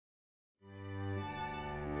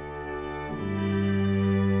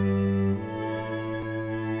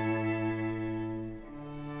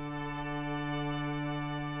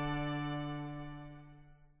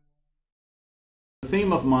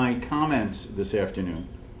of my comments this afternoon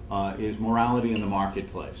is morality in the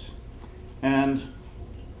marketplace. And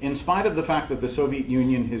in spite of the fact that the Soviet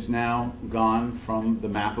Union has now gone from the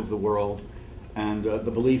map of the world, and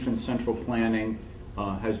the belief in central planning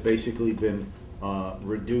has basically been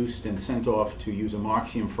reduced and sent off, to use a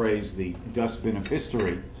Marxian phrase, the dustbin of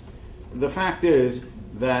history, the fact is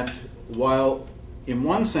that while in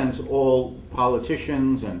one sense all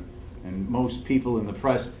politicians and most people in the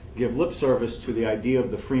press give lip service to the idea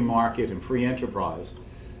of the free market and free enterprise,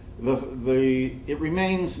 it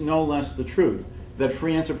remains no less the truth that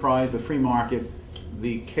free enterprise, the free market,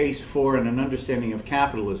 the case for and an understanding of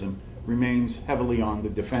capitalism remains heavily on the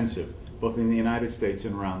defensive, both in the United States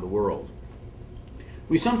and around the world.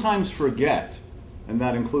 We sometimes forget, and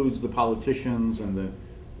that includes the politicians and the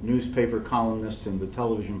newspaper columnists and the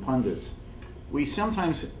television pundits, we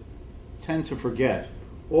sometimes tend to forget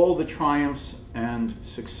all the triumphs and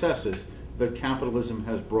successes that capitalism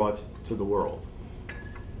has brought to the world.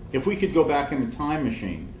 If we could go back in a time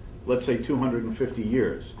machine, let's say 250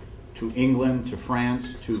 years, to England, to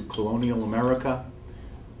France, to colonial America,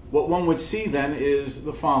 what one would see then is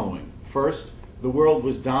the following. First, the world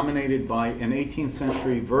was dominated by an 18th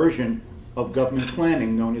century version of government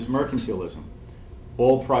planning known as mercantilism.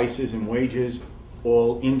 All prices and wages,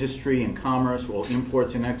 all industry and commerce, all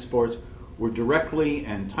imports and exports were directly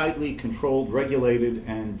and tightly controlled, regulated,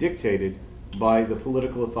 and dictated by the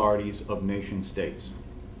political authorities of nation states.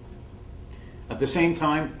 At the same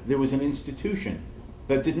time, there was an institution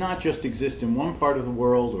that did not just exist in one part of the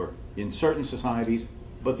world or in certain societies,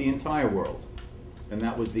 but the entire world, and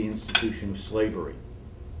that was the institution of slavery.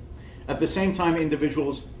 At the same time,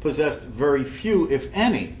 individuals possessed very few, if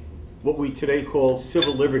any, what we today call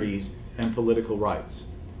civil liberties and political rights.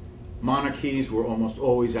 Monarchies were almost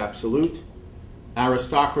always absolute.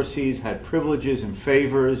 Aristocracies had privileges and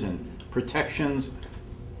favors and protections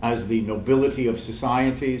as the nobility of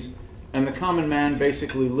societies, and the common man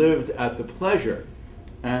basically lived at the pleasure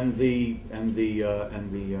and the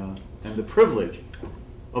privilege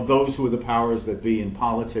of those who were the powers that be in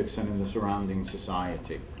politics and in the surrounding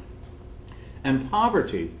society. And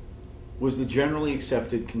poverty was the generally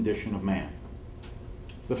accepted condition of man.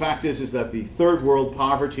 The fact is that the third world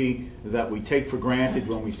poverty that we take for granted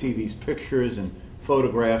when we see these pictures and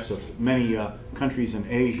photographs of many countries in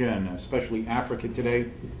Asia and especially Africa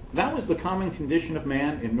today, that was the common condition of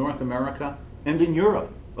man in North America and in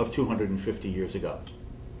Europe of 250 years ago.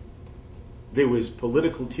 There was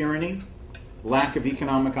political tyranny, lack of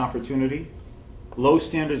economic opportunity, low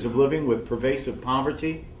standards of living with pervasive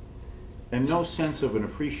poverty, and no sense of an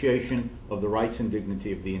appreciation of the rights and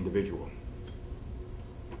dignity of the individual.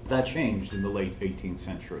 That changed in the late 18th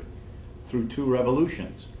century through two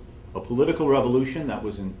revolutions. A political revolution that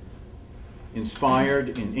was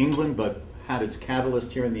inspired in England but had its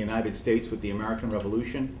catalyst here in the United States with the American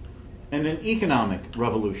Revolution, and an economic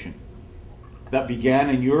revolution that began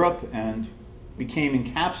in Europe and became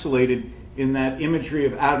encapsulated in that imagery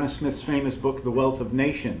of Adam Smith's famous book, The Wealth of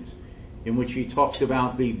Nations, in which he talked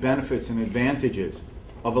about the benefits and advantages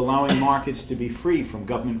of allowing markets to be free from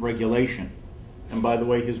government regulation. And by the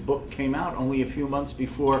way, his book came out only a few months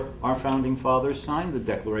before our founding fathers signed the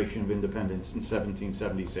Declaration of Independence in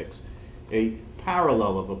 1776, a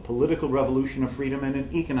parallel of a political revolution of freedom and an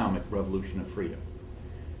economic revolution of freedom.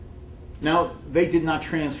 Now, they did not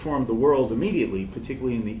transform the world immediately,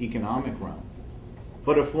 particularly in the economic realm.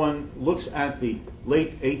 But if one looks at the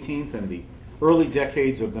late 18th and the early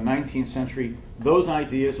decades of the 19th century, those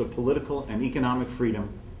ideas of political and economic freedom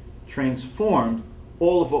transformed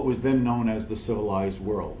all of what was then known as the civilized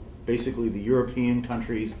world, basically the European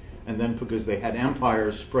countries, and then because they had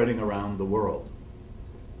empires spreading around the world.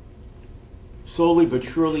 Slowly but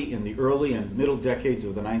surely, in the early and middle decades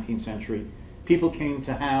of the 19th century, people came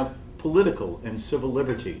to have political and civil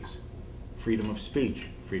liberties, freedom of speech,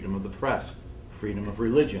 freedom of the press, freedom of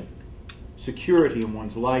religion, security in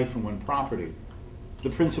one's life and one's property, the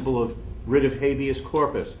principle of writ of habeas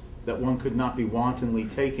corpus, that one could not be wantonly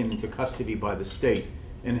taken into custody by the state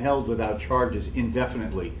and held without charges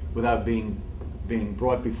indefinitely, without being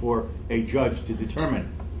brought before a judge to determine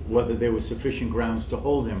whether there was sufficient grounds to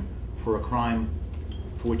hold him for a crime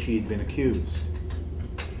for which he had been accused.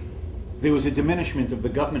 There was a diminishment of the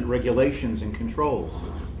government regulations and controls.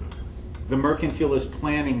 The mercantilist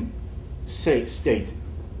planning state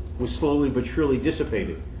was slowly but surely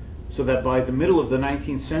dissipated, so that by the middle of the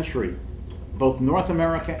 19th century, both North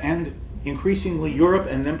America and increasingly Europe,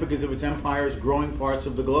 and then because of its empires, growing parts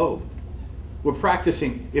of the globe, were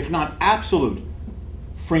practicing, if not absolute,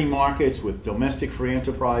 free markets with domestic free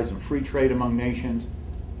enterprise and free trade among nations,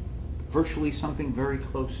 virtually something very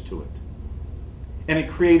close to it. And it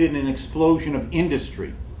created an explosion of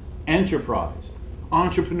industry, enterprise,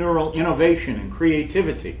 entrepreneurial innovation and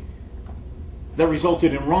creativity that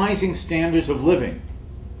resulted in rising standards of living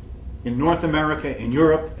in North America, in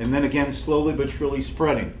Europe, and then again slowly but surely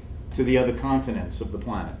spreading to the other continents of the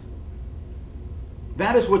planet.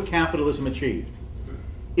 That is what capitalism achieved.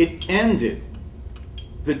 It ended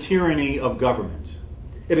the tyranny of government.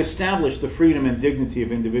 It established the freedom and dignity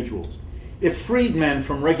of individuals. It freed men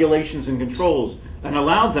from regulations and controls and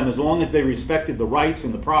allowed them, as long as they respected the rights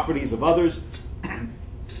and the properties of others,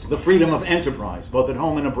 the freedom of enterprise, both at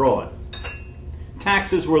home and abroad.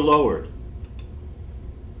 Taxes were lowered.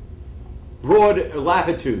 Broad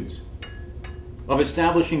latitudes of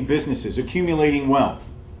establishing businesses, accumulating wealth,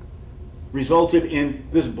 resulted in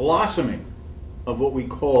this blossoming of what we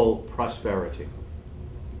call prosperity.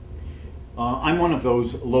 I'm one of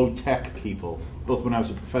those low-tech people, both when I was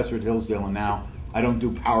a professor at Hillsdale and now. I don't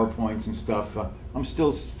do PowerPoints and stuff. I'm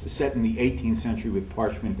still set in the 18th century with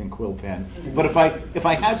parchment and quill pen. But if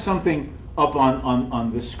I had something up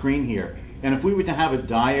on the screen here, and if we were to have a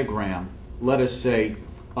diagram, let us say,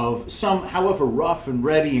 of some, however rough and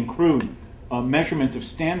ready and crude, measurement of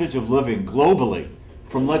standards of living globally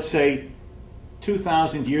from, let's say,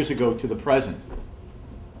 2,000 years ago to the present,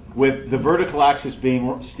 with the vertical axis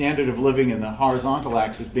being standard of living and the horizontal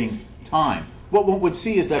axis being time. What one would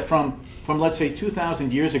see is that from let's say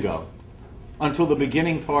 2,000 years ago until the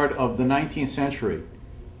beginning part of the 19th century,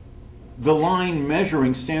 the line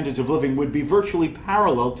measuring standards of living would be virtually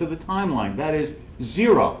parallel to the timeline. That is,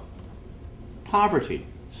 zero, poverty,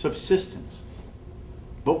 subsistence.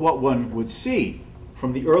 But what one would see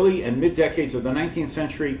from the early and mid-decades of the 19th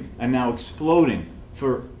century and now exploding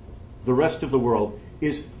for the rest of the world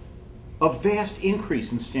is a vast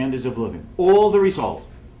increase in standards of living, all the result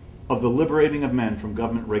of the liberating of men from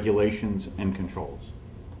government regulations and controls.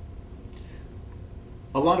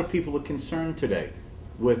 A lot of people are concerned today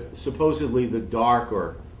with supposedly the dark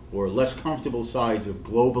or less comfortable sides of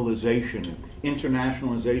globalization,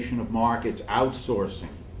 internationalization of markets, outsourcing.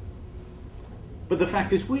 But the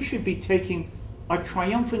fact is, we should be taking a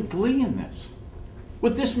triumphant glee in this.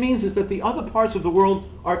 What this means is that the other parts of the world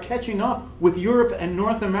are catching up with Europe and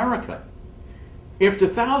North America after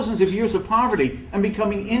thousands of years of poverty and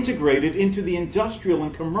becoming integrated into the industrial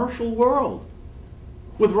and commercial world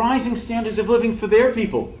with rising standards of living for their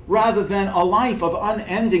people rather than a life of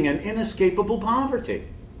unending and inescapable poverty.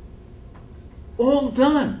 All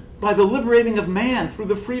done by the liberating of man through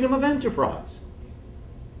the freedom of enterprise.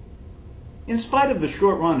 In spite of the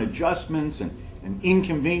short-run adjustments and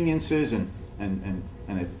inconveniences and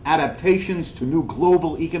adaptations to new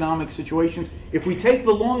global economic situations, if we take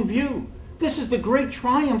the long view, this is the great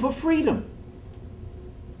triumph of freedom.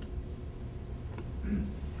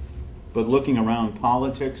 But looking around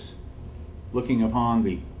politics, looking upon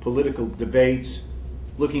the political debates,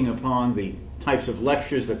 looking upon the types of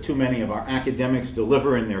lectures that too many of our academics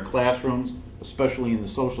deliver in their classrooms, especially in the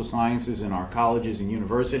social sciences in our colleges and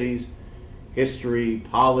universities, history,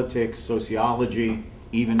 politics, sociology,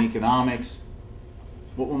 even economics,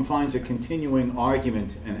 what one finds a continuing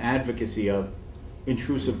argument and advocacy of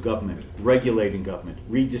intrusive government, regulating government,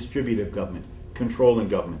 redistributive government, controlling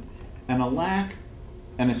government, and a lack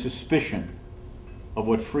and a suspicion of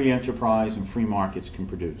what free enterprise and free markets can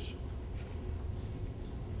produce.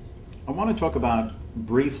 I want to talk about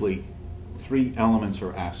briefly three elements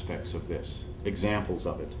or aspects of this, examples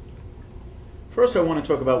of it. First, I want to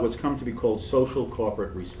talk about what's come to be called social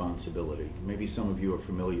corporate responsibility. Maybe some of you are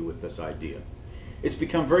familiar with this idea. It's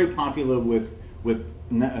become very popular with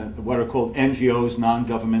what are called NGOs,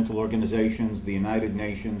 non-governmental organizations, the United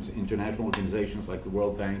Nations, international organizations like the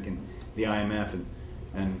World Bank and the IMF,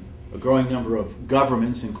 and a growing number of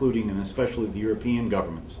governments, including and especially the European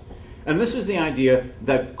governments. And this is the idea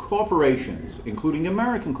that corporations, including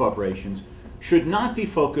American corporations, should not be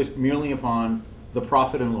focused merely upon the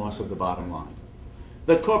profit and loss of the bottom line.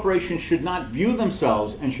 That corporations should not view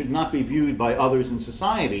themselves and should not be viewed by others in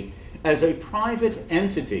society as a private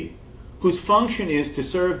entity whose function is to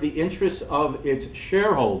serve the interests of its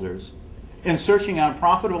shareholders in searching out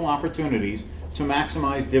profitable opportunities to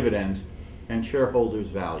maximize dividends and shareholders'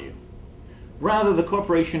 value. Rather, the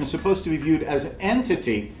corporation is supposed to be viewed as an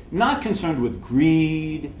entity not concerned with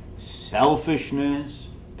greed, selfishness,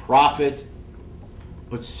 profit,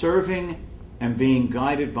 but serving and being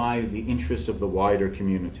guided by the interests of the wider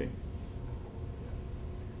community.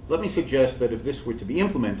 Let me suggest that if this were to be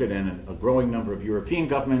implemented, and a growing number of European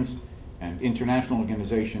governments and international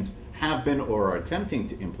organizations have been or are attempting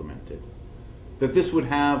to implement it, that this would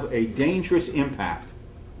have a dangerous impact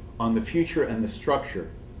on the future and the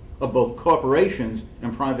structure of both corporations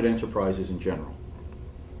and private enterprises in general.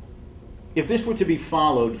 if this were to be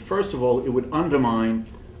followed, first of all, it would undermine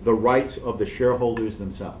the rights of the shareholders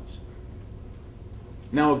themselves.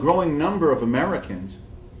 Now, a growing number of Americans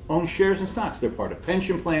own shares and stocks. They're part of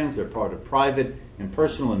pension plans, they're part of private and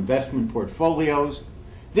personal investment portfolios.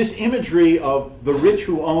 This imagery of the rich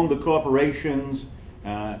who own the corporations,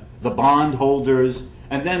 the bondholders,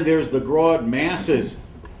 and then there's the broad masses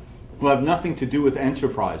who have nothing to do with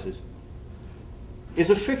enterprises, is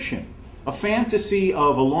a fiction, a fantasy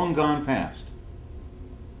of a long gone past.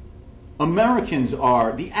 Americans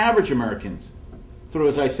are, the average Americans, through,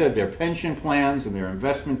 as I said, their pension plans and their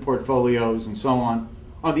investment portfolios and so on,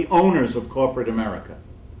 are the owners of corporate America.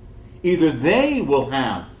 Either they will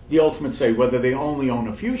have the ultimate say whether they only own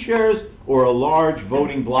a few shares or a large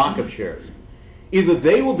voting block of shares. Either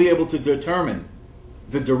they will be able to determine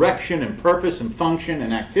the direction and purpose and function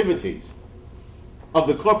and activities of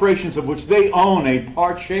the corporations of which they own a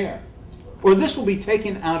part share, or this will be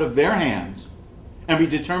taken out of their hands and be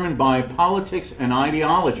determined by politics and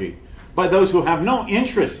ideology, by those who have no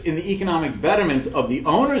interest in the economic betterment of the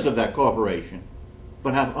owners of that corporation,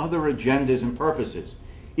 but have other agendas and purposes,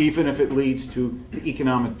 even if it leads to the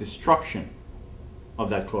economic destruction of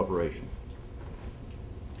that corporation.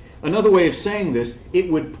 Another way of saying this,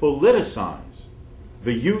 it would politicize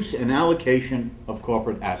the use and allocation of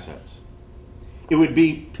corporate assets. It would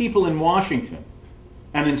be people in Washington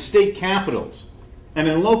and in state capitals and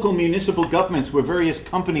in local municipal governments where various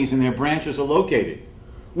companies and their branches are located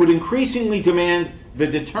would increasingly demand the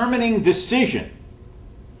determining decision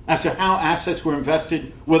as to how assets were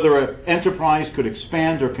invested, whether an enterprise could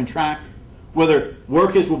expand or contract, whether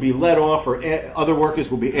workers will be let off or other workers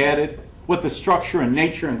will be added, what the structure and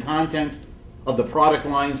nature and content of the product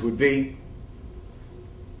lines would be.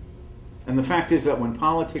 And the fact is that when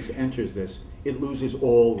politics enters this, it loses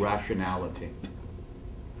all rationality.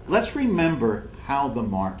 Let's remember how the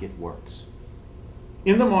market works.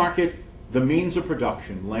 In the market, the means of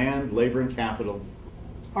production, land, labor, and capital,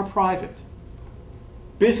 are private.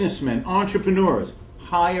 Businessmen, entrepreneurs,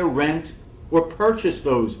 hire, rent, or purchase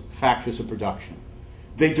those factors of production.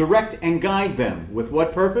 They direct and guide them with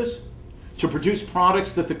what purpose? To produce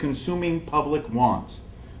products that the consuming public wants,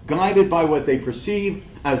 guided by what they perceive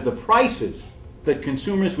as the prices that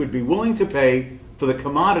consumers would be willing to pay for the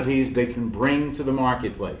commodities they can bring to the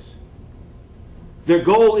marketplace. Their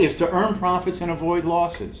goal is to earn profits and avoid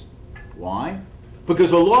losses. Why?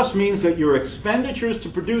 Because a loss means that your expenditures to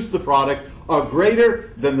produce the product are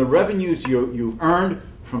greater than the revenues you've earned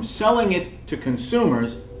from selling it to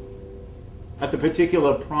consumers at the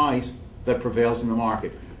particular price that prevails in the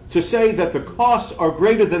market. To say that the costs are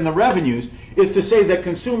greater than the revenues is to say that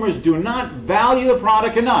consumers do not value the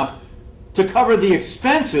product enough to cover the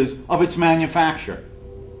expenses of its manufacture.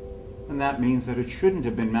 And that means that it shouldn't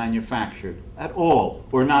have been manufactured at all,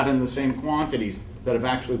 or not in the same quantities that have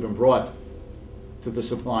actually been brought to the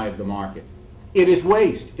supply of the market. It is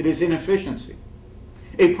waste. It is inefficiency.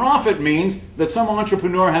 A profit means that some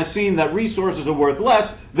entrepreneur has seen that resources are worth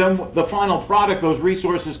less than the final product those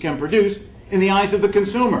resources can produce in the eyes of the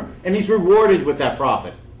consumer, and he's rewarded with that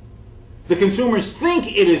profit. The consumers think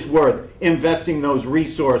it is worth investing those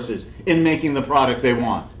resources in making the product they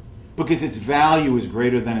want because its value is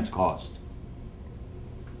greater than its cost.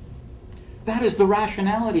 That is the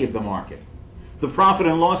rationality of the market. The profit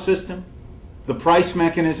and loss system, the price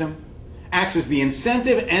mechanism, acts as the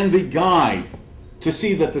incentive and the guide to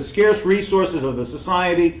see that the scarce resources of the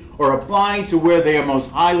society are applied to where they are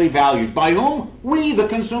most highly valued. By whom? We, the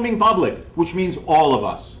consuming public, which means all of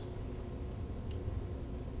us.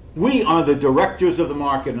 We are the directors of the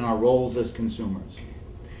market in our roles as consumers.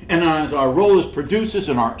 And as our role as producers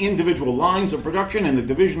in our individual lines of production and the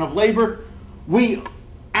division of labor, we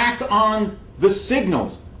act on the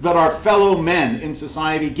signals that our fellow men in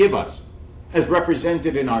society give us, as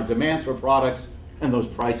represented in our demands for products and those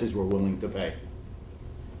prices we're willing to pay.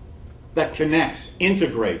 That connects,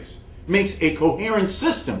 integrates, makes a coherent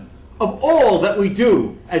system of all that we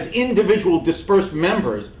do as individual dispersed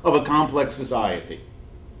members of a complex society.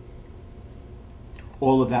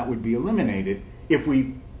 All of that would be eliminated if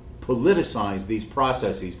we politicize these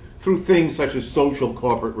processes through things such as social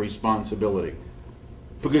corporate responsibility.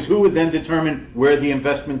 Because who would then determine where the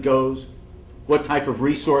investment goes? What type of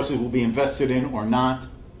resources will be invested in or not?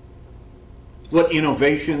 What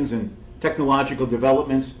innovations and technological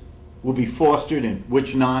developments will be fostered and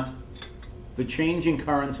which not? The changing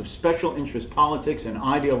currents of special interest politics and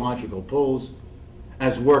ideological pulls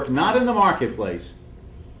as work not in the marketplace,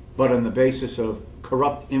 but on the basis of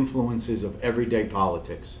corrupt influences of everyday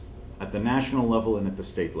politics at the national level and at the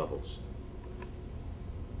state levels.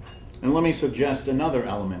 And let me suggest another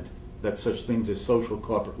element that such things as social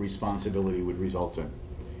corporate responsibility would result in.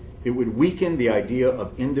 It would weaken the idea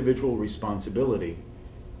of individual responsibility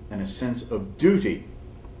and a sense of duty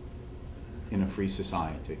in a free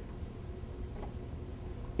society.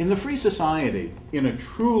 In the free society, in a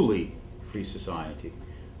truly free society,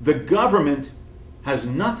 the government has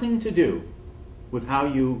nothing to do with how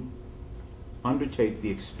you undertake the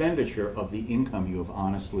expenditure of the income you have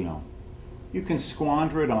honestly earned. You can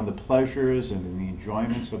squander it on the pleasures and in the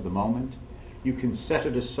enjoyments of the moment. You can set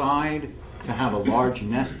it aside to have a large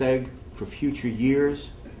nest egg for future years.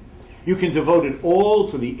 You can devote it all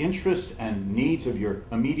to the interests and needs of your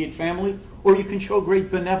immediate family, or you can show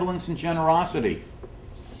great benevolence and generosity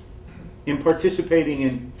in participating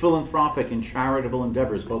in philanthropic and charitable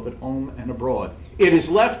endeavors, both at home and abroad. It is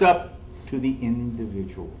left up to the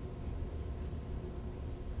individual.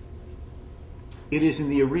 It is in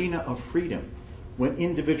the arena of freedom, when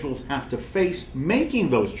individuals have to face making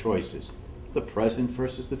those choices, the present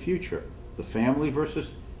versus the future, the family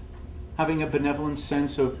versus having a benevolent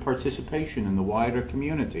sense of participation in the wider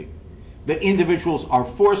community, that individuals are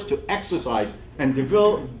forced to exercise and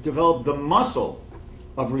develop the muscle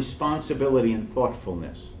of responsibility and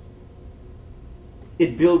thoughtfulness.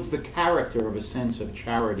 It builds the character of a sense of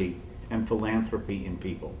charity and philanthropy in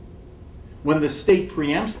people. When the state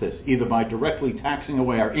preempts this, either by directly taxing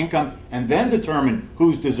away our income and then determine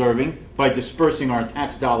who's deserving by dispersing our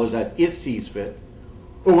tax dollars as it sees fit,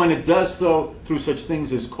 or when it does so through such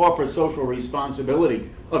things as corporate social responsibility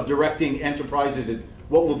of directing enterprises at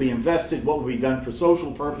what will be invested, what will be done for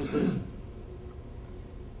social purposes,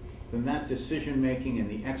 then that decision-making and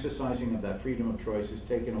the exercising of that freedom of choice is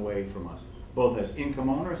taken away from us, both as income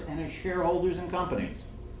owners and as shareholders in companies.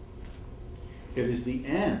 It is the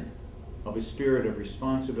end of a spirit of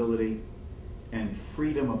responsibility and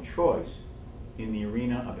freedom of choice in the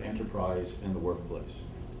arena of enterprise and the workplace.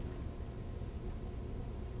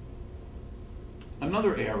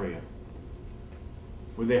 Another area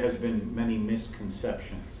where there has been many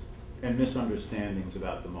misconceptions and misunderstandings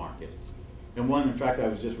about the market, and one, in fact, I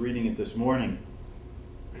was just reading it this morning,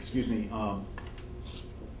 at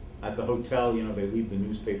the hotel, they leave the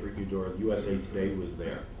newspaper at your door. USA Today was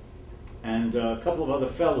there. And a couple of other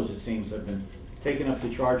fellows, it seems, have been taken up to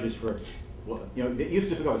charges for, they used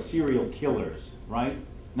to talk about serial killers, right?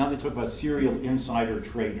 Now they talk about serial insider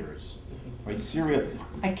traders, right?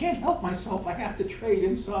 I can't help myself, I have to trade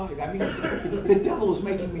inside. I mean, the devil is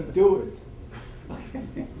making me do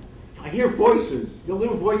it. I hear voices, the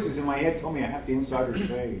little voices in my head tell me I have to insider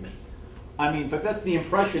trade. I mean, but that's the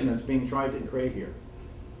impression that's being tried to create here.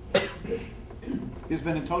 There's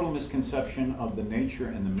been a total misconception of the nature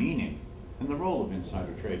and the meaning and the role of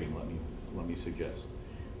insider trading, let me suggest.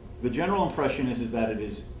 The general impression is that it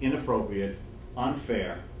is inappropriate,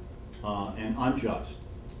 unfair, and unjust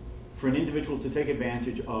for an individual to take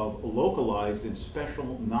advantage of localized and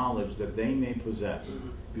special knowledge that they may possess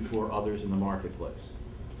before others in the marketplace,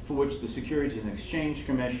 for which the Securities and Exchange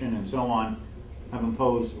Commission and so on have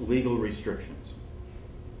imposed legal restrictions.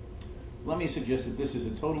 Let me suggest that this is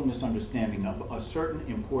a total misunderstanding of a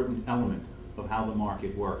certain important element of how the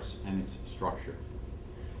market works and its structure.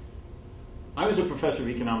 I was a professor of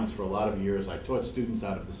economics for a lot of years. I taught students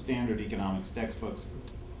out of the standard economics textbooks.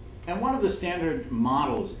 And one of the standard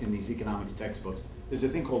models in these economics textbooks is a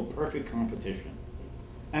thing called perfect competition.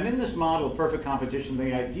 And in this model of perfect competition,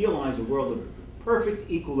 they idealize a world of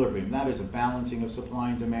perfect equilibrium. That is a balancing of supply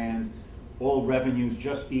and demand. All revenues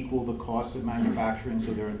just equal the cost of manufacturing,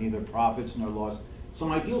 so there are neither profits nor loss.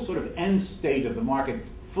 Some ideal sort of end state of the market,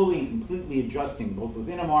 fully and completely adjusting both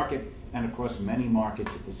within a market and across many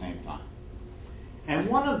markets at the same time. And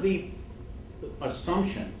one of the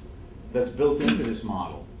assumptions that's built into this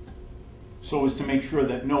model, so as to make sure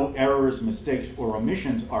that no errors, mistakes, or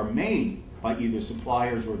omissions are made by either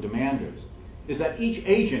suppliers or demanders, is that each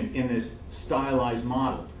agent in this stylized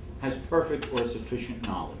model has perfect or sufficient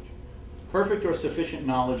knowledge. Perfect or sufficient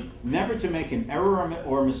knowledge never to make an error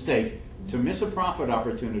or mistake, to miss a profit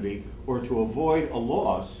opportunity, or to avoid a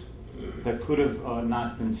loss that could have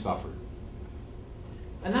not been suffered.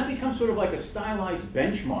 And that becomes sort of like a stylized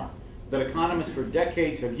benchmark that economists for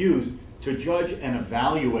decades have used to judge and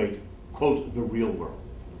evaluate, quote, the real world.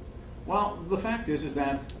 Well, the fact is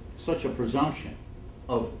that such a presumption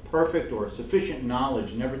of perfect or sufficient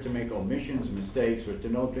knowledge never to make omissions, mistakes, or to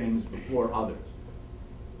know things before others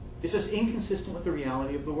is just inconsistent with the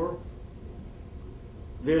reality of the world.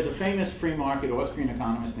 There's a famous free market Austrian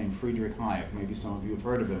economist named Friedrich Hayek. Maybe some of you have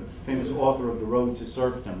heard of him, famous author of The Road to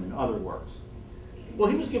Serfdom and other works.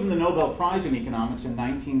 Well, he was given the Nobel Prize in Economics in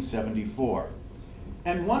 1974.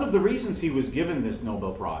 And one of the reasons he was given this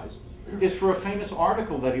Nobel Prize is for a famous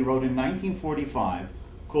article that he wrote in 1945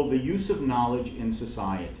 called The Use of Knowledge in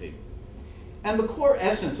Society. And the core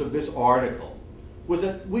essence of this article was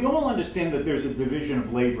that we all understand that there's a division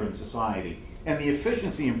of labor in society and the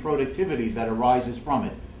efficiency and productivity that arises from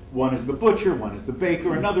it. One is the butcher, one is the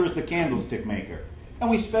baker, another is the candlestick maker. And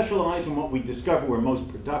we specialize in what we discover we're most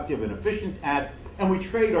productive and efficient at, and we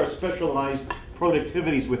trade our specialized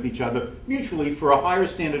productivities with each other mutually for a higher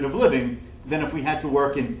standard of living than if we had to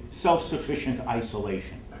work in self-sufficient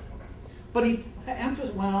isolation. But he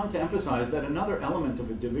went on to emphasize that another element of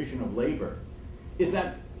a division of labor is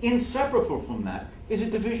that inseparable from that is a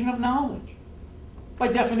division of knowledge. By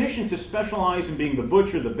definition, to specialize in being the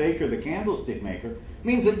butcher, the baker, the candlestick maker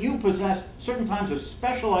means that you possess certain kinds of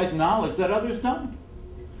specialized knowledge that others don't.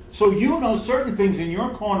 So you know certain things in your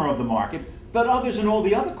corner of the market that others in all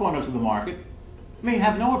the other corners of the market may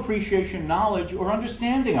have no appreciation, knowledge, or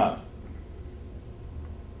understanding of.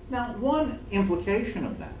 Now, one implication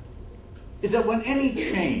of that is that when any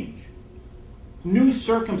change, new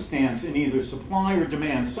circumstance in either supply or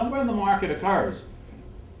demand somewhere in the market occurs,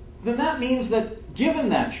 then that means that given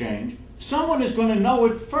that change, someone is going to know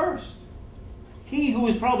it first. He who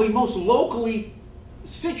is probably most locally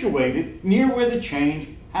situated near where the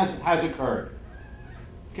change has occurred.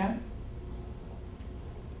 Okay?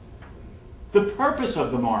 The purpose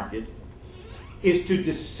of the market is to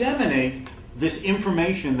disseminate this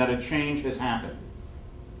information that a change has happened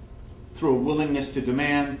through a willingness to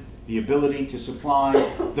demand, the ability to supply,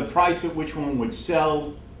 the price at which one would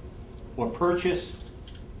sell or purchase,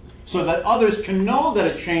 so that others can know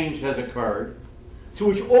that a change has occurred, to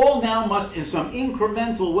which all now must in some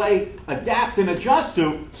incremental way adapt and adjust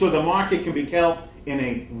to, so the market can be kept in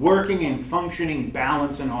a working and functioning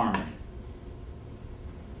balance and harmony.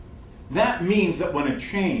 That means that when a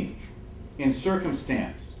change in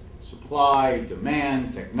circumstance, supply,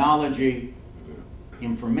 demand, technology,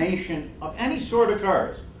 information of any sort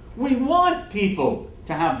occurs, we want people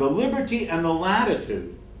to have the liberty and the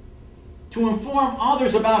latitude to inform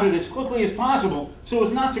others about it as quickly as possible so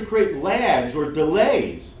as not to create lags or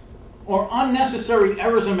delays or unnecessary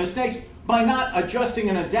errors or mistakes by not adjusting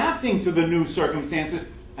and adapting to the new circumstances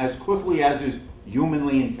as quickly as is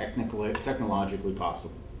humanly and technologically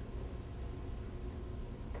possible.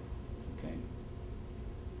 Okay.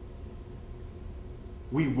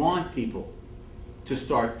 We want people to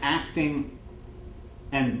start acting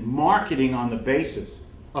and marketing on the basis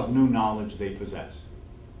of new knowledge they possess.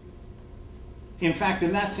 In fact,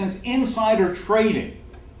 in that sense, insider trading,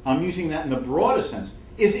 I'm using that in the broadest sense,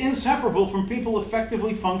 is inseparable from people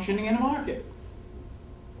effectively functioning in a market.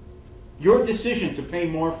 Your decision to pay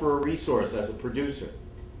more for a resource as a producer,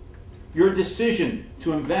 your decision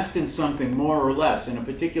to invest in something more or less in a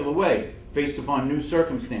particular way based upon new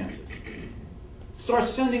circumstances,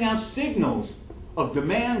 starts sending out signals of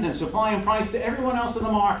demand and supply and price to everyone else in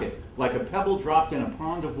the market, like a pebble dropped in a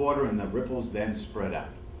pond of water and the ripples then spread out.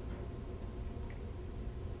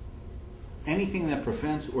 Anything that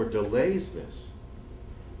prevents or delays this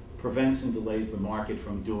prevents and delays the market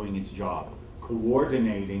from doing its job,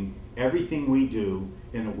 coordinating everything we do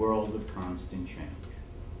in a world of constant change.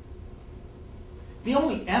 The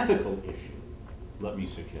only ethical issue, let me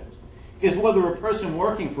suggest, is whether a person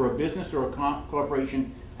working for a business or a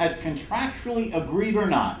corporation has contractually agreed or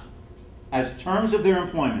not, as terms of their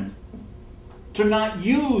employment, to not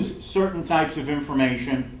use certain types of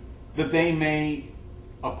information that they may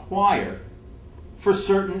acquire for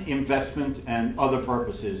certain investment and other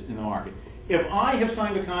purposes in the market. If I have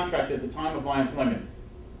signed a contract at the time of my employment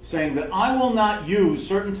saying that I will not use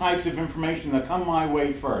certain types of information that come my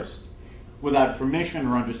way first without permission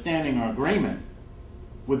or understanding or agreement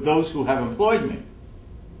with those who have employed me,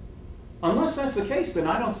 unless that's the case, then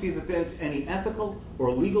I don't see that there's any ethical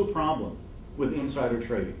or legal problem with insider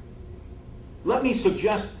trading. Let me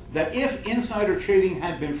suggest that if insider trading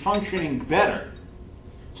had been functioning better,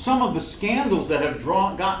 some of the scandals that have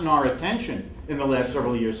gotten our attention in the last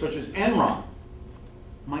several years, such as Enron,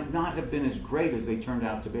 might not have been as great as they turned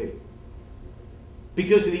out to be.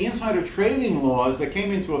 Because of the insider trading laws that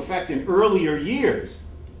came into effect in earlier years,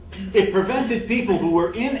 it prevented people who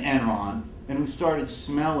were in Enron and who started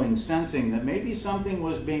smelling, sensing that maybe something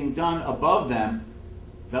was being done above them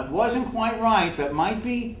that wasn't quite right, that might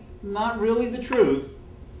be not really the truth,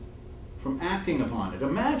 from acting upon it.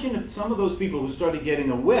 Imagine if some of those people who started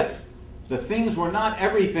getting a whiff that things were not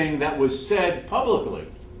everything that was said publicly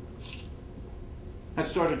had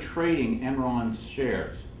started trading Enron's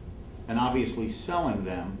shares and obviously selling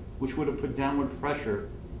them, which would have put downward pressure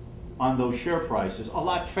on those share prices a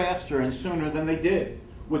lot faster and sooner than they did.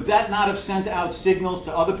 Would that not have sent out signals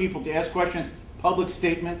to other people to ask questions, public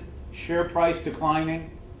statement, share price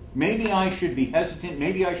declining, maybe I should be hesitant,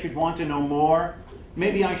 maybe I should want to know more,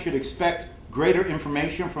 maybe I should expect greater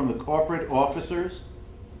information from the corporate officers.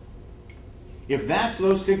 If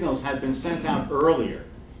those signals had been sent out earlier,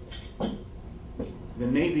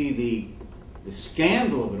 then maybe the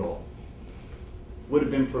scandal of it all would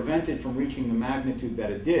have been prevented from reaching the magnitude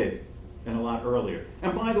that it did and a lot earlier.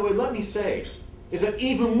 And by the way, let me say, is that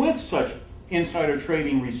even with such insider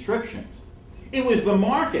trading restrictions, it was the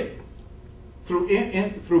market,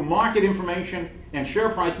 through market information and share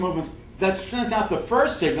price movements, that sent out the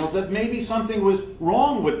first signals that maybe something was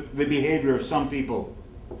wrong with the behavior of some people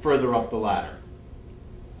further up the ladder.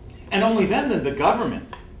 And only then did the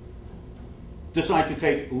government decide to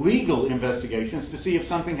take legal investigations to see if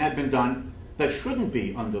something had been done that shouldn't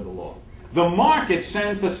be under the law. The market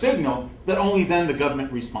sent the signal that only then the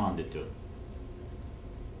government responded to.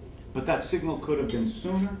 But that signal could have been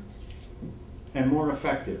sooner and more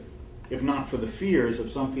effective, if not for the fears of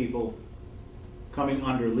some people coming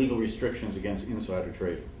under legal restrictions against insider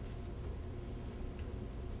trading.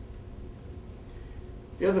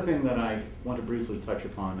 The other thing that I want to briefly touch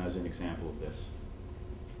upon as an example of this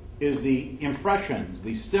is the impressions,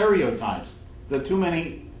 the stereotypes that too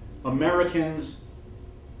many Americans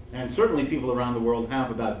and certainly people around the world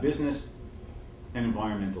have about business and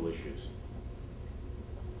environmental issues.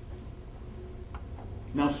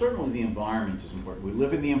 Now, certainly the environment is important. We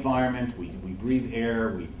live in the environment, we breathe air,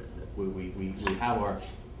 we have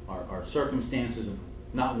our circumstances of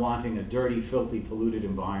not wanting a dirty, filthy, polluted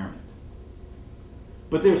environment.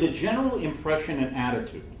 But there's a general impression and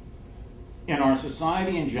attitude in our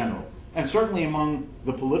society in general, and certainly among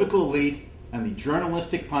the political elite and the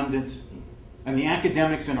journalistic pundits and the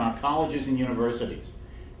academics in our colleges and universities,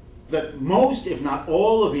 that most, if not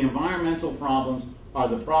all, of the environmental problems are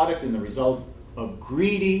the product and the result of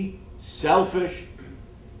greedy, selfish,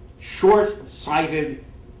 short-sighted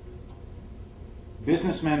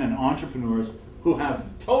businessmen and entrepreneurs who have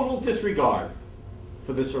total disregard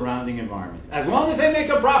for the surrounding environment. As long as they make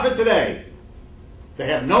a profit today, they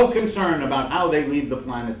have no concern about how they leave the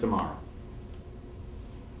planet tomorrow.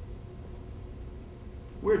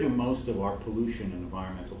 Where do most of our pollution and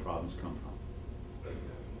environmental problems come from?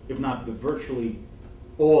 If not virtually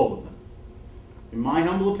all of them. In my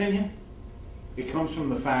humble opinion, it comes from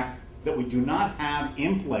the fact that we do not have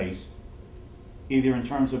in place, either in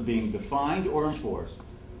terms of being defined or enforced,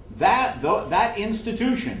 that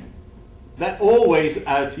institution that always,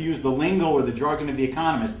 to use the lingo or the jargon of the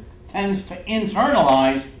economist, tends to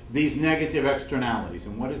internalize these negative externalities.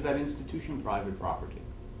 And what is that institution? Private property.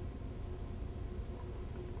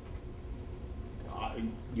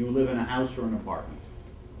 You live in a house or an apartment.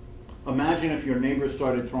 Imagine if your neighbor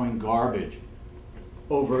started throwing garbage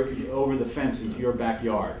over the fence into your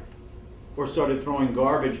backyard, or started throwing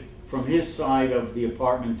garbage from his side of the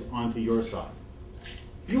apartment onto your side.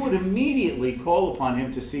 You would immediately call upon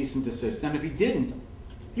him to cease and desist, and if he didn't,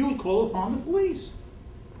 you would call upon the police.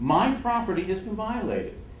 My property has been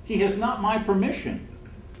violated. He has not my permission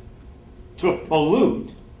to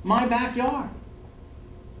pollute my backyard.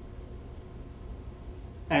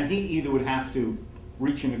 And he either would have to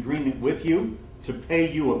reach an agreement with you to pay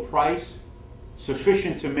you a price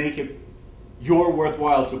sufficient to make it your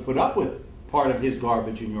worthwhile to put up with part of his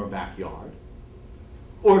garbage in your backyard,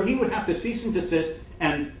 or he would have to cease and desist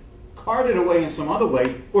and cart it away in some other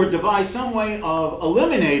way, or devise some way of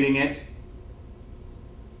eliminating it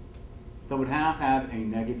that would have a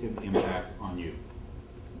negative impact on you.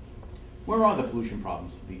 Where are the pollution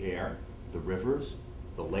problems? The air, the rivers,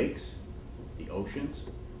 the lakes, the oceans.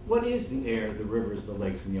 What is the air, the rivers, the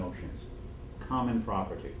lakes, and the oceans? Common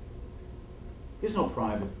property. There's no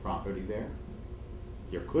private property there.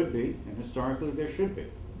 There could be, and historically there should be.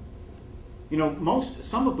 You know,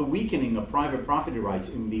 some of the weakening of private property rights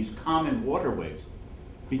in these common waterways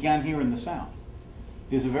began here in the South.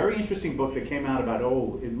 There's a very interesting book that came out about,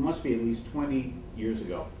 it must be at least 20 years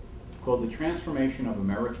ago, called The Transformation of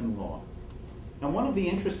American Law. And one of the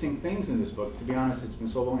interesting things in this book, to be honest, it's been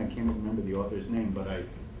so long I can't remember the author's name, but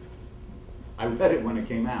I read it when it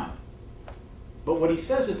came out. But what he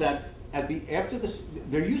says is that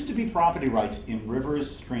there used to be property rights in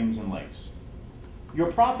rivers, streams, and lakes.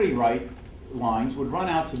 Your property right lines would run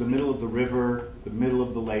out to the middle of the river, the middle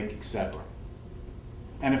of the lake, etc.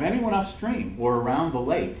 And if anyone upstream or around the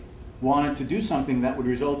lake wanted to do something that would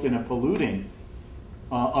result in a polluting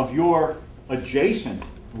of your adjacent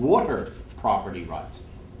water property rights,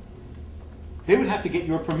 they would have to get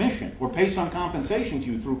your permission or pay some compensation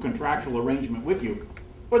to you through contractual arrangement with you,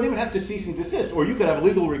 or they would have to cease and desist, or you could have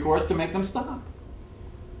legal recourse to make them stop.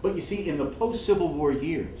 But you see, in the post-Civil War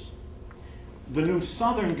years, the new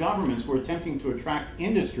Southern governments were attempting to attract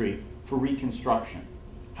industry for reconstruction.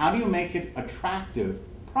 How do you make it attractive,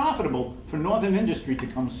 profitable for Northern industry to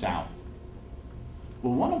come south?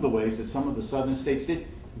 Well, one of the ways that some of the Southern states did,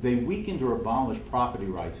 they weakened or abolished property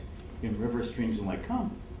rights in rivers, streams, and lakes.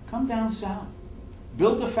 Come down south.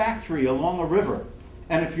 Build a factory along a river.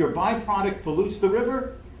 And if your byproduct pollutes the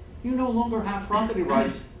river, you no longer have property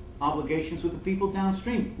rights obligations with the people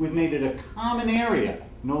downstream. We've made it a common area,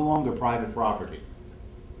 no longer private property.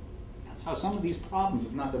 That's how some of these problems,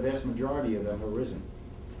 if not the vast majority of them, have arisen.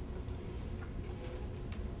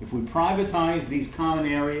 If we privatize these common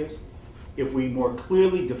areas, if we more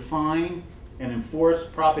clearly define and enforce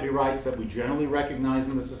property rights that we generally recognize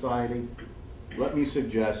in the society, let me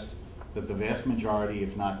suggest that the vast majority,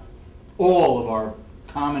 if not all, of our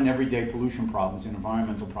common everyday pollution problems and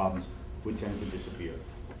environmental problems would tend to disappear.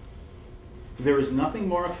 There is nothing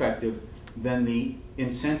more effective than the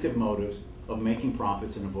incentive motives of making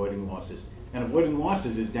profits and avoiding losses. And avoiding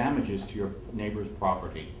losses is damages to your neighbor's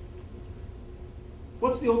property.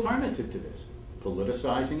 What's the alternative to this?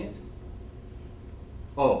 Politicizing it?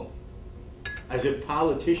 Oh, as if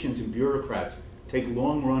politicians and bureaucrats take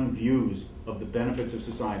long-run views of the benefits of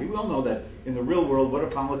society. We all know that in the real world, what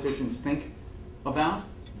do politicians think about?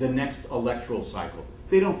 The next electoral cycle.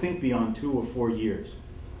 They don't think beyond 2 or 4 years.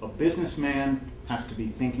 A businessman has to be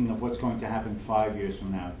thinking of what's going to happen 5 years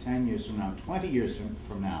from now, 10 years from now, 20 years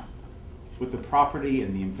from now, with the property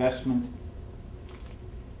and the investment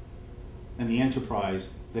and the enterprise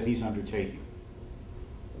that he's undertaking.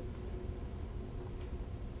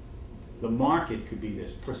 The market could be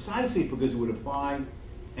this, precisely because it would apply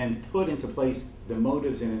and put into place the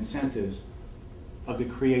motives and incentives of the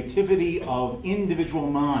creativity of individual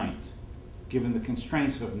minds, given the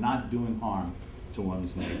constraints of not doing harm to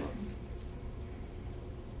one's neighbor.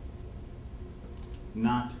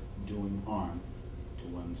 Not doing harm to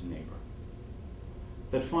one's neighbor.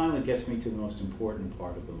 That finally gets me to the most important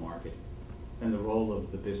part of the market and the role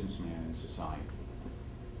of the businessman in society.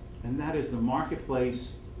 And that is the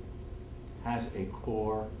marketplace has a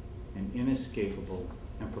core and inescapable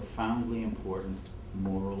and profoundly important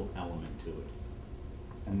moral element to it.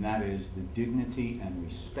 And that is the dignity and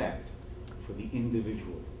respect for the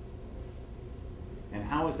individual. And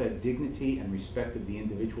how is that dignity and respect of the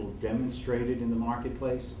individual demonstrated in the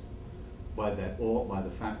marketplace? By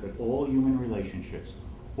the fact that all human relationships,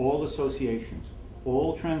 all associations,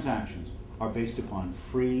 all transactions are based upon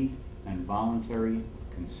free and voluntary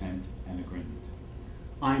consent and agreement.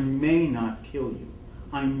 I may not kill you.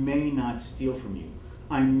 I may not steal from you.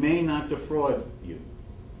 I may not defraud you.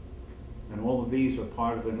 And all of these are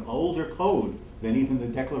part of an older code than even the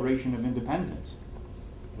Declaration of Independence.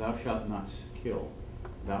 Thou shalt not kill.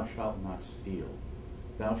 Thou shalt not steal.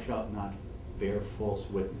 Thou shalt not bear false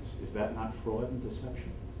witness. Is that not fraud and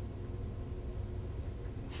deception?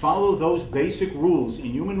 Follow those basic rules in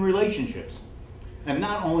human relationships. And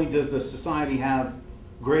not only does the society have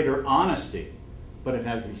greater honesty, but it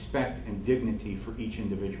has respect and dignity for each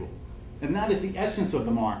individual. And that is the essence of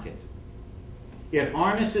the market. It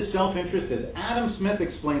harnesses self-interest, as Adam Smith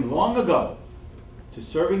explained long ago, to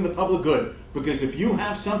serving the public good. Because if you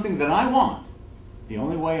have something that I want, the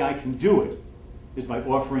only way I can do it is by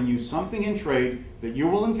offering you something in trade that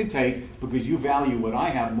you're willing to take because you value what I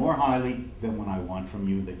have more highly than what I want from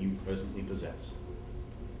you that you presently possess.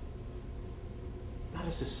 Not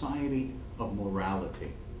a society of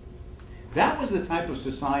morality. That was the type of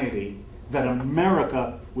society that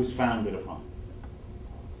America was founded upon.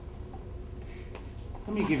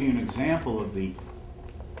 Let me give you an example of the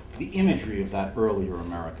imagery of that earlier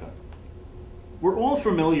America. We're all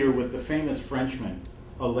familiar with the famous Frenchman,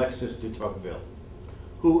 Alexis de Tocqueville,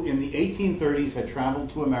 who in the 1830s had traveled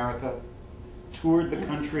to America, toured the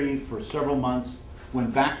country for several months,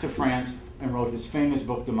 went back to France, and wrote his famous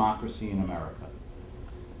book, Democracy in America.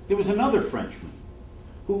 There was another Frenchman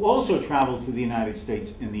who also traveled to the United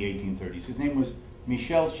States in the 1830s. His name was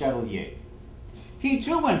Michel Chevalier. He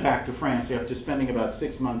too went back to France after spending about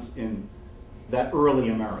 6 months in that early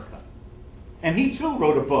America. And he too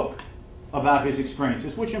wrote a book about his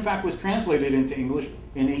experiences, which in fact was translated into English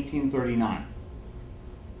in 1839.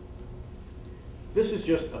 This is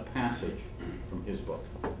just a passage from his book,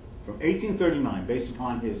 from 1839, based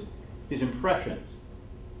upon his impressions.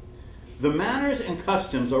 The manners and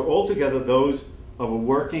customs are altogether those of a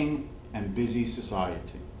working and busy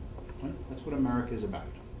society. That's what America is about.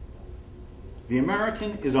 The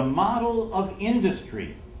American is a model of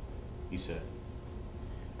industry, he said.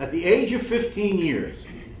 At the age of 15 years,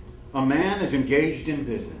 a man is engaged in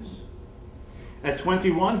business. At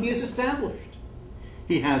 21, he is established.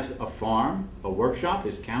 He has a farm, a workshop,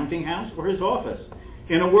 his counting house, or his office.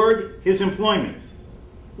 In a word, his employment,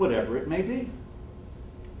 whatever it may be.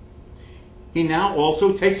 He now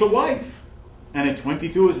also takes a wife, and at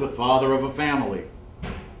 22 is the father of a family,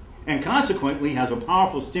 and consequently has a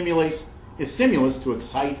powerful stimulus to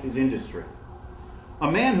excite his industry.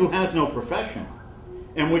 A man who has no profession,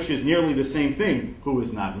 and which is nearly the same thing, who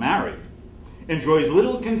is not married, enjoys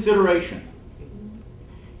little consideration.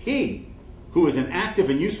 He, who is an active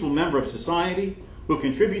and useful member of society, who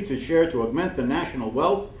contributes his share to augment the national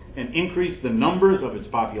wealth and increase the numbers of its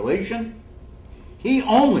population, he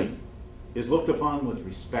only is looked upon with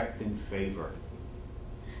respect and favor.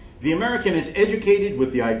 The American is educated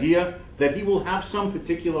with the idea that he will have some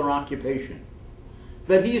particular occupation,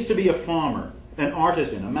 that he is to be a farmer, an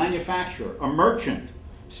artisan, a manufacturer, a merchant,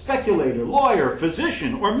 speculator, lawyer,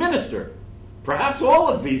 physician, or minister, perhaps all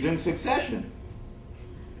of these in succession,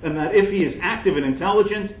 and that if he is active and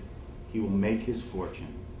intelligent, he will make his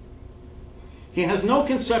fortune. He has no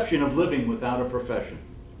conception of living without a profession,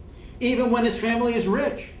 even when his family is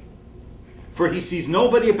rich, for he sees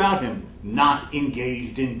nobody about him not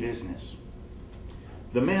engaged in business.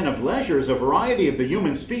 The man of leisure is a variety of the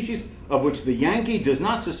human species of which the Yankee does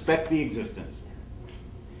not suspect the existence.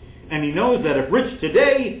 And he knows that if rich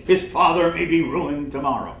today, his father may be ruined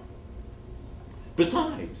tomorrow.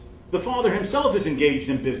 Besides, the father himself is engaged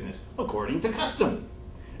in business according to custom,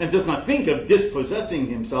 and does not think of dispossessing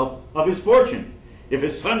himself of his fortune. If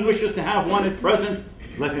his son wishes to have one at present,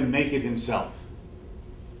 let him make it himself.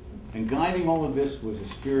 And guiding all of this was a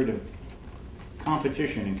spirit of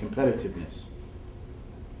competition and competitiveness.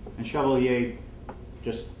 And Chevalier,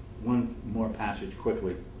 just one more passage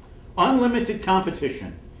quickly. Unlimited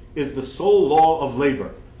competition is the sole law of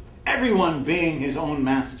labor, everyone being his own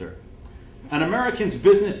master. An American's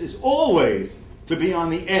business is always to be on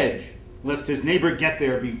the edge, lest his neighbor get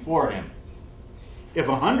there before him. If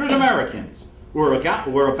 100 Americans were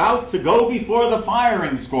about to go before the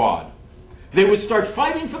firing squad, they would start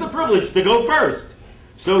fighting for the privilege to go first.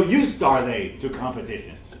 So used are they to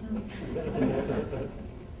competition.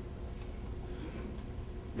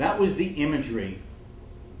 That was the imagery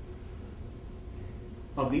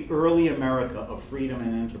of the early America of freedom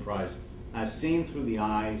and enterprise, as seen through the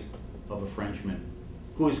eyes of a Frenchman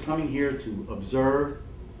who is coming here to observe,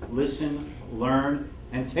 listen, learn,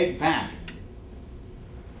 and take back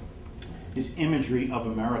his imagery of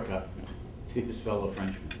America to his fellow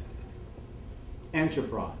Frenchmen.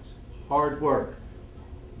 Enterprise, hard work,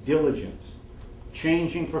 diligence,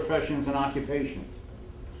 changing professions and occupations,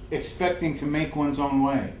 expecting to make one's own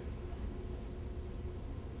way,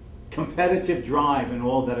 competitive drive in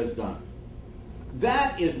all that is done.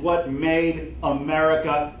 That is what made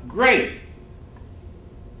America great.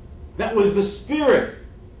 That was the spirit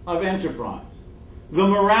of enterprise, the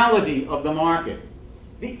morality of the market,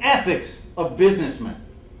 the ethics of businessmen.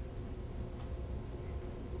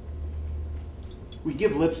 We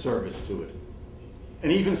give lip service to it.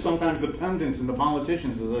 And even sometimes the pundits and the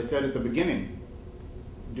politicians, as I said at the beginning,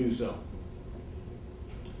 do so.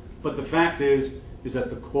 But the fact is that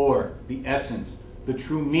the core, the essence, the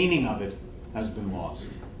true meaning of it has been lost.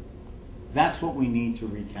 That's what we need to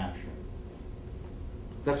recapture.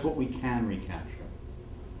 That's what we can recapture.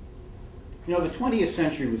 You know, the 20th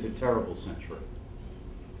century was a terrible century.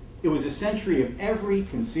 It was a century of every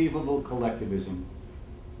conceivable collectivism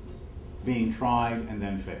being tried and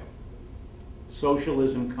then failed.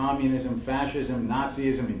 Socialism, communism, fascism,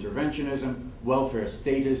 Nazism, interventionism, welfare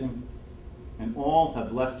statism, and all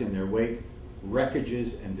have left in their wake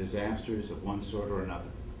wreckages and disasters of one sort or another.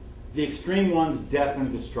 The extreme ones, death and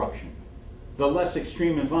destruction. The less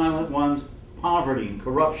extreme and violent ones, poverty and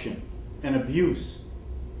corruption and abuse.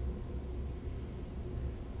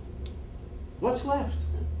 What's left?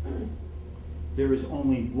 There is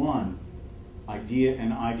only one idea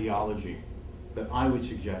and ideology that I would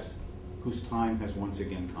suggest whose time has once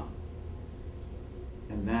again come.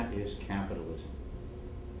 And that is capitalism.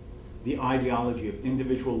 The ideology of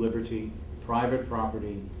individual liberty, private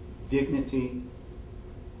property, dignity,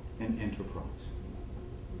 and enterprise.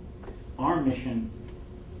 Our mission,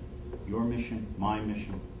 your mission, my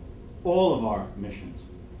mission, all of our missions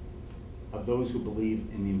of those who believe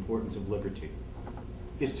in the importance of liberty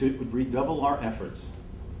is to redouble our efforts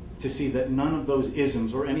to see that none of those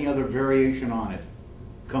isms or any other variation on it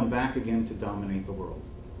come back again to dominate the world.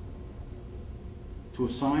 To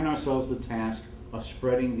assign ourselves the task of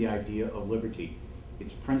spreading the idea of liberty,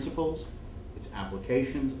 its principles, its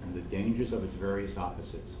applications, and the dangers of its various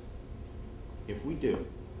opposites. If we do,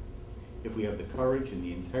 if we have the courage and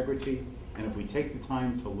the integrity, and if we take the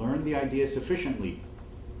time to learn the idea sufficiently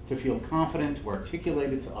to feel confident to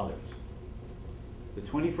articulate it to others. The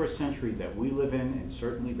 21st century that we live in, and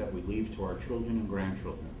certainly that we leave to our children and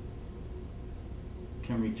grandchildren,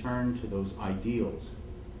 can return to those ideals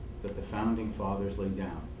that the founding fathers laid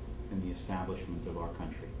down in the establishment of our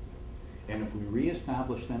country. And if we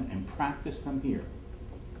reestablish them and practice them here,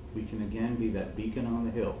 we can again be that beacon on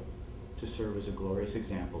the hill to serve as a glorious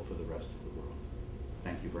example for the rest of the world.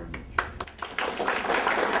 Thank you very much.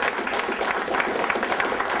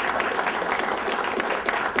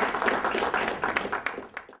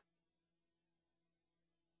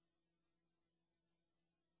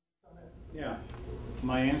 Yeah,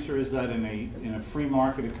 my answer is that in a free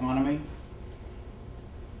market economy,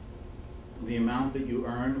 the amount that you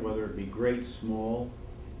earn, whether it be great, small,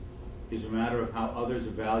 is a matter of how others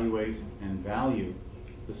evaluate and value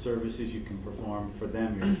the services you can perform for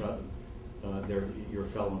them, your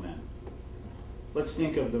fellow men. Let's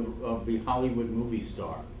think of the Hollywood movie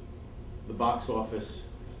star, the box office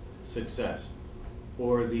success,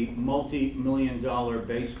 or the multi-million-dollar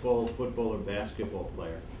baseball, football, or basketball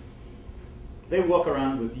player. They walk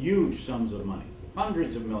around with huge sums of money,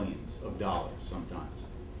 hundreds of millions of dollars sometimes,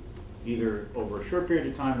 either over a short period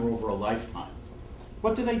of time or over a lifetime.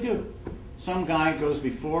 What do? Some guy goes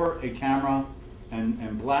before a camera and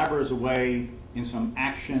blabbers away in some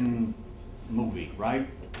action movie, right?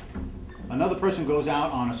 Another person goes out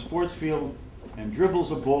on a sports field and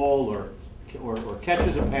dribbles a ball or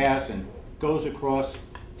catches a pass and goes across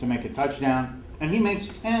to make a touchdown, and he makes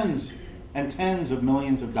tens and tens of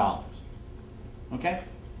millions of dollars. Okay?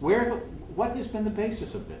 What has been the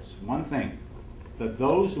basis of this? One thing, that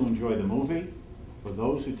those who enjoy the movie, or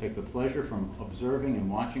those who take the pleasure from observing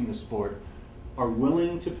and watching the sport, are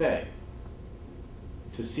willing to pay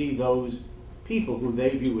to see those people who they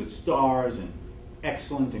view as stars and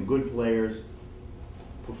excellent and good players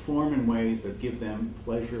perform in ways that give them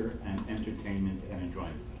pleasure and entertainment and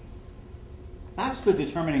enjoyment. That's the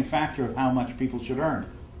determining factor of how much people should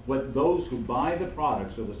earn, what those who buy the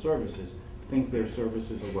products or the services think their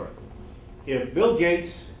services are worth. If Bill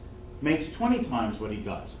Gates makes 20 times what he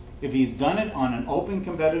does, if he's done it on an open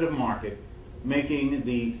competitive market, making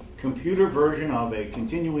the computer version of a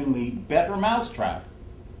continually better mousetrap,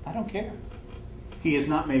 I don't care. He has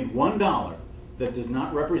not made $1 that does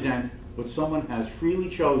not represent what someone has freely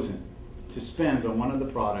chosen to spend on one of the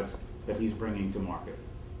products that he's bringing to market.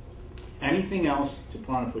 Anything else to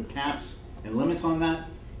try to put caps and limits on that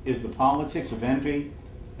is the politics of envy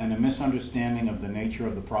and a misunderstanding of the nature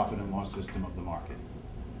of the profit and loss system of the market.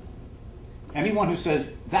 Anyone who says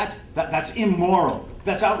that's immoral,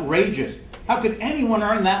 that's outrageous, how could anyone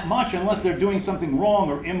earn that much unless they're doing something wrong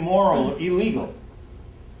or immoral or illegal,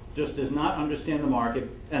 just does not understand the market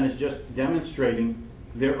and is just demonstrating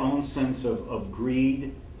their own sense of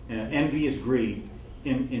greed, envious greed,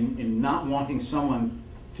 in not wanting someone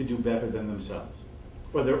to do better than themselves,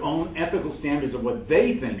 or their own ethical standards of what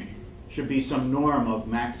they think should be some norm of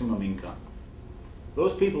maximum income.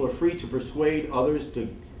 Those people are free to persuade others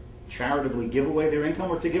to charitably give away their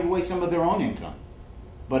income or to give away some of their own income.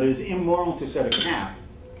 But it is immoral to set a cap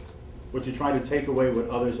or to try to take away what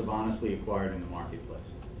others have honestly acquired in the marketplace.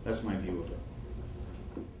 That's my view of it.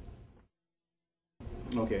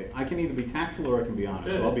 Okay, I can either be tactful or I can be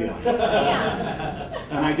honest, so I'll be honest.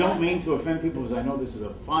 And I don't mean to offend people because I know this is a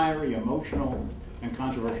fiery, emotional, and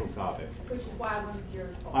controversial topic. Which is why I wanted your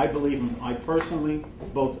thoughts. I personally,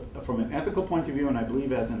 both from an ethical point of view and I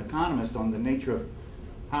believe as an economist on the nature of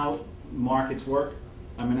how markets work,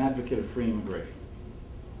 I'm an advocate of free immigration.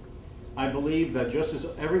 I believe that just as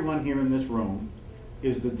everyone here in this room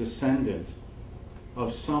is the descendant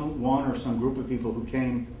of someone or some group of people who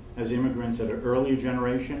came as immigrants at an earlier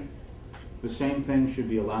generation, the same thing should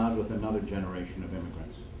be allowed with another generation of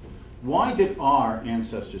immigrants. Why did our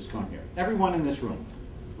ancestors come here? Everyone in this room.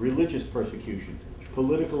 Religious persecution,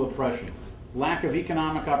 political oppression, lack of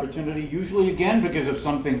economic opportunity, usually again because of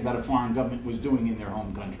something that a foreign government was doing in their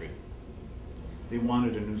home country. They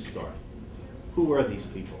wanted a new start. Who are these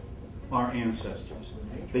people? Our ancestors.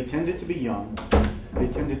 They tended to be young, they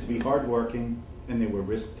tended to be hardworking, and they were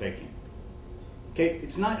risk-taking. Okay,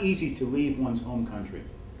 it's not easy to leave one's home country.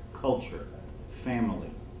 Culture, family,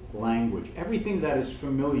 language, everything that is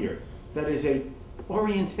familiar, that is a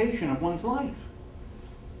orientation of one's life.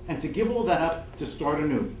 And to give all that up to start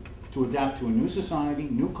anew, to adapt to a new society,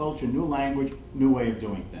 new culture, new language, new way of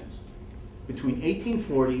doing things. Between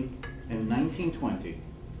 1840 and 1920,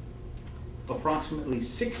 approximately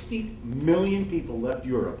 60 million people left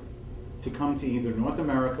Europe to come to either North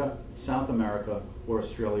America, South America, or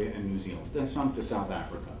Australia and New Zealand, and some to South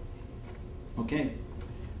Africa. Okay?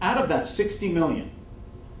 Out of that 60 million,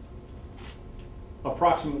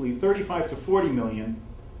 approximately 35 to 40 million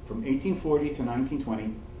from 1840 to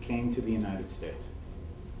 1920 came to the United States.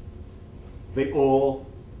 They all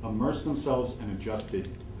immersed themselves and adjusted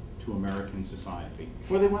to American society,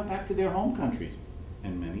 or they went back to their home countries,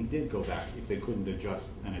 and many did go back if they couldn't adjust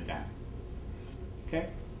and adapt. Okay?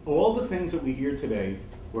 All the things that we hear today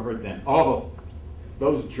were heard then. Oh,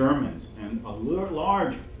 those Germans, and a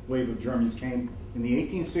large wave of Germans came in the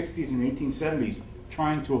 1860s and 1870s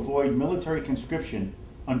trying to avoid military conscription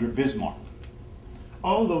under Bismarck.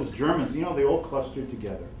 Oh, those Germans, you know, they all clustered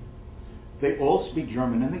together. They all speak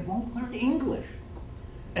German and they won't learn English.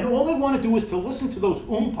 And all they want to do is to listen to those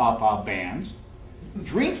papa bands,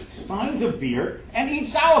 drink steins of beer, and eat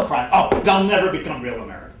sauerkraut. Oh, they'll never become real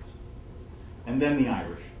Americans. And then the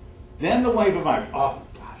Irish. Then the wave of Irish. Oh,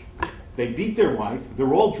 gosh. They beat their wife,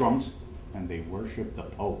 they're all drunks, and they worship the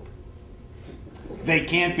Pope. They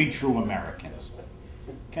can't be true Americans.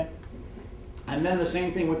 Okay? And then the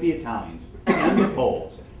same thing with the Italians, and the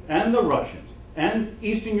Poles, and the Russians, and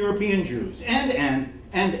Eastern European Jews, and.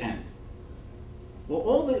 Well,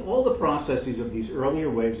 all the processes of these earlier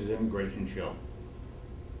waves of immigration show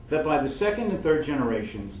that by the second and third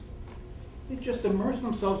generations, they just immerse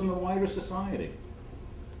themselves in the wider society.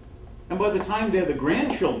 And by the time they're the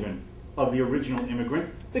grandchildren of the original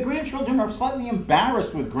immigrant, the grandchildren are slightly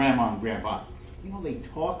embarrassed with grandma and grandpa. You know, they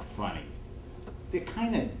talk funny. They're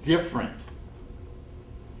kind of different.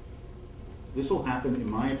 This will happen, in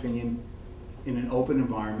my opinion, in an open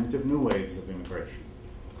environment of new waves of immigration.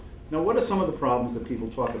 Now, what are some of the problems that people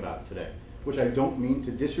talk about today, which I don't mean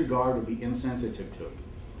to disregard or be insensitive to?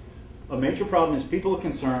 A major problem is people are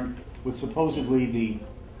concerned with supposedly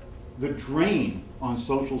the drain on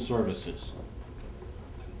social services,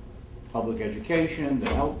 public education, the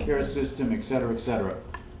healthcare system, et cetera,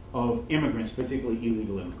 of immigrants, particularly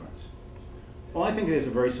illegal immigrants. Well, I think there's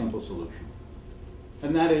a very simple solution.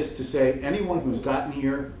 And that is to say anyone who's gotten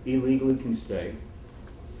here illegally can stay.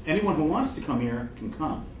 Anyone who wants to come here can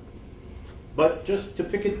come. But just to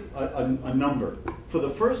pick a number, for the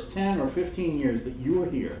first 10 or 15 years that you are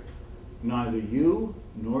here, neither you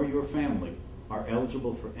nor your family are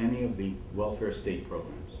eligible for any of the welfare state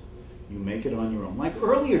programs. You make it on your own, like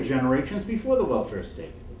earlier generations before the welfare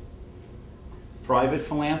state. Private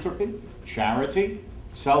philanthropy, charity,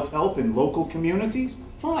 self-help in local communities,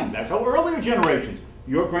 fine. That's how earlier generations,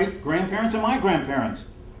 your great-grandparents and my grandparents,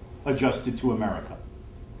 adjusted to America.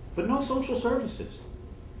 But no social services.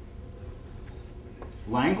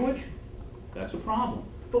 Language, that's a problem.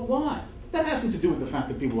 But why? That hasn't to do with the fact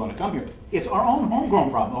that people want to come here. It's our own homegrown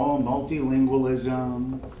problem. Oh,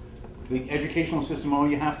 multilingualism, the educational system, oh,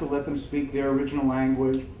 you have to let them speak their original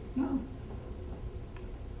language. No.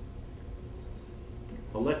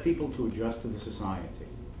 Elect people to adjust to the society.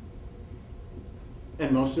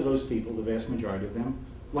 And most of those people, the vast majority of them,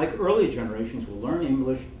 like earlier generations, will learn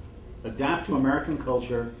English, adapt to American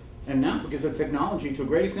culture, and now, because of technology, to a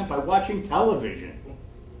great extent, by watching television.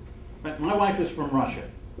 My wife is from Russia.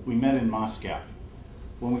 We met in Moscow.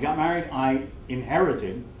 When we got married, I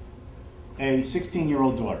inherited a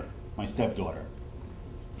 16-year-old daughter, my stepdaughter.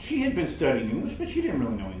 She had been studying English, but she didn't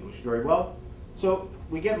really know English very well. So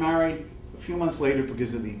we get married. A few months later,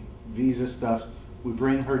 because of the visa stuff, we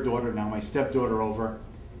bring her daughter, now my stepdaughter, over.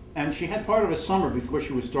 And she had part of a summer before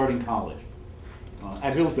she was starting college,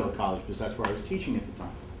 at Hillsdale College, because that's where I was teaching at the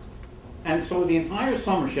time. And so the entire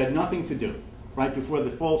summer, she had nothing to do, right before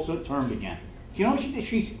the fall term began. You know what she did?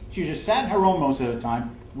 She just sat in her room most of the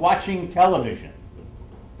time watching television,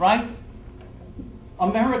 right?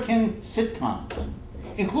 American sitcoms,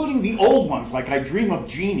 including the old ones like I Dream of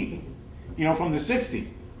Jeannie, you know, from the 60s.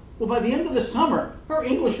 Well, by the end of the summer, her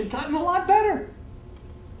English had gotten a lot better.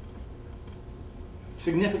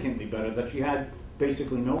 Significantly better, that she had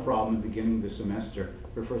basically no problem at the beginning of the semester,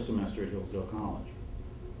 her first semester at Hillsdale College.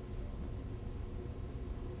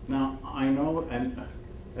 Now, I know, and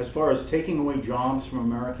as far as taking away jobs from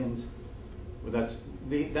Americans,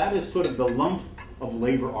 that is sort of the lump of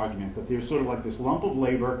labor argument, that there's sort of like this lump of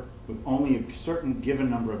labor with only a certain given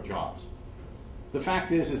number of jobs. The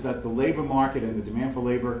fact is that the labor market and the demand for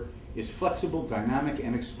labor is flexible, dynamic,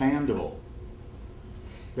 and expandable.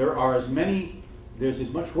 There's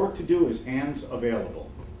as much work to do as hands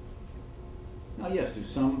available. Now, yes, do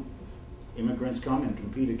some immigrants come and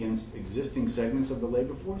compete against existing segments of the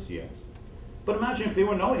labor force? Yes. But imagine if there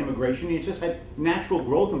were no immigration, you just had natural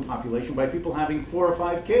growth in population by people having 4 or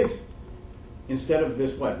 5 kids, instead of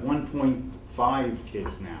this, 1.5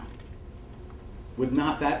 kids now. Would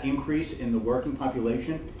not that increase in the working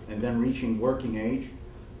population and then reaching working age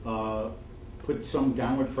put some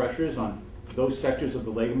downward pressures on those sectors of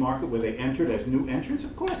the labor market where they entered as new entrants?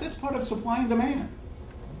 Of course, that's part of supply and demand.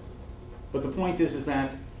 But the point is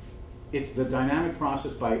that it's the dynamic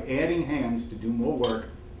process by adding hands to do more work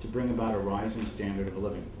to bring about a rising standard of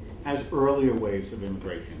living, as earlier waves of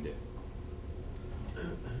immigration did.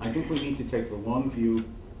 I think we need to take the long view,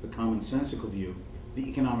 the commonsensical view, the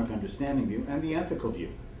economic understanding view, and the ethical view.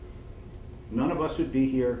 None of us would be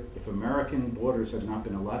here if American borders had not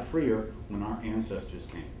been a lot freer when our ancestors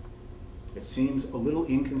came. It seems a little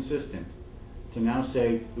inconsistent to now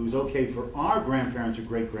say it was okay for our grandparents or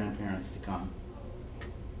great-grandparents to come,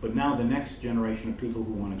 but now the next generation of people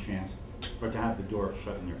who want a chance are to have the door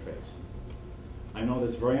shut in their face. I know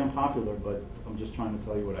that's very unpopular, but I'm just trying to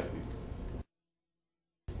tell you what I think.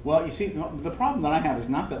 Well, you see, the problem that I have is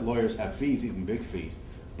not that lawyers have fees, even big fees,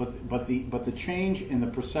 but the change in the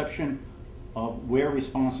perception of where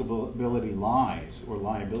responsibility lies or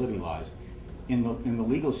liability lies in the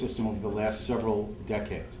legal system over the last several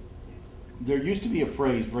decades. There used to be a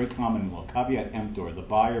phrase very common in law, caveat emptor, the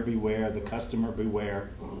buyer beware, the customer beware.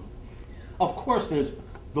 Of course, the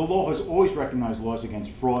law has always recognized laws against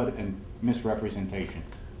fraud and misrepresentation.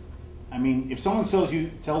 I mean, if someone tells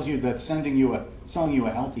you that selling you a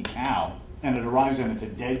healthy cow and it arrives and it's a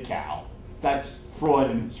dead cow, that's fraud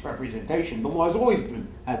and misrepresentation. The law has always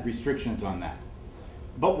had restrictions on that.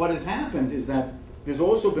 But what has happened is that there's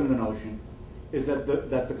also been the notion is that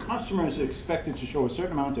the customer is expected to show a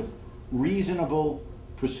certain amount of reasonable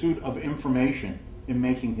pursuit of information in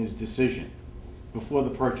making his decision before the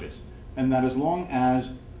purchase, and that as long as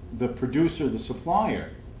the producer, the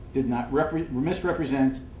supplier, did not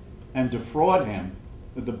misrepresent and defraud him,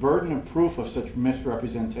 that the burden of proof of such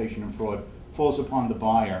misrepresentation and fraud falls upon the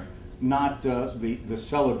buyer, not the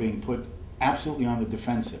seller being put absolutely on the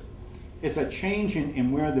defensive. It's a change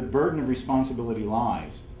in where the burden of responsibility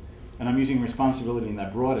lies, and I'm using responsibility in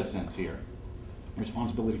that broadest sense here,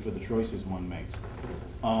 responsibility for the choices one makes.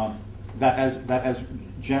 That has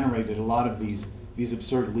generated a lot of these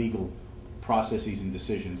absurd legal processes and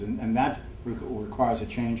decisions, and that requires a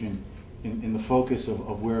change in the focus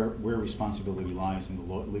of where responsibility lies in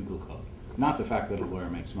the legal code, not the fact that a lawyer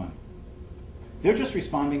makes money. They're just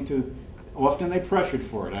responding to, often they pressured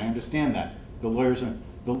for it, I understand that. The lawyers are,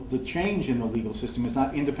 the change in the legal system is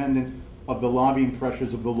not independent of the lobbying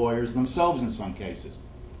pressures of the lawyers themselves in some cases.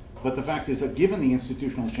 But the fact is that given the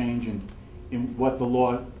institutional change in what the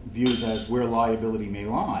law views as where liability may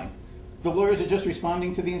lie, the lawyers are just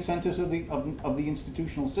responding to the incentives of the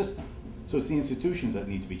institutional system. So it's the institutions that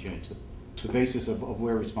need to be changed, the basis of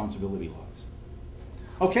where responsibility lies.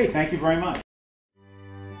 Okay, thank you very much.